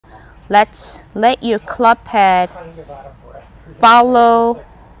Let's let your club head follow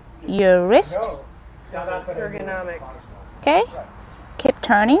your wrist. Ergonomic. Okay, keep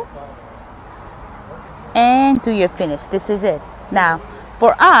turning and do your finish. This is it. Now,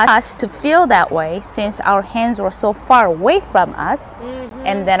 for us to feel that way, since our hands were so far away from us,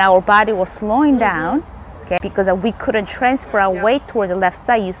 and then our body was slowing down, okay, because we couldn't transfer our weight toward the left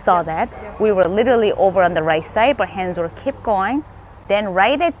side. You saw that. We were literally over on the right side, but hands were keep going. Then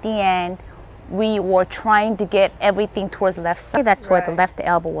right at the end, we were trying to get everything towards the left side. That's why the left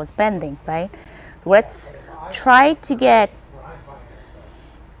elbow was bending, right? So let's try to get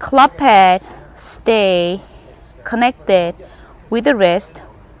club head stay connected with the wrist.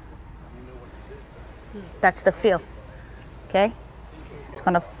 That's the feel. Okay, it's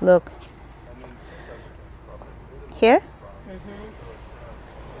gonna look here.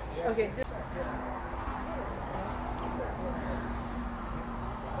 Okay.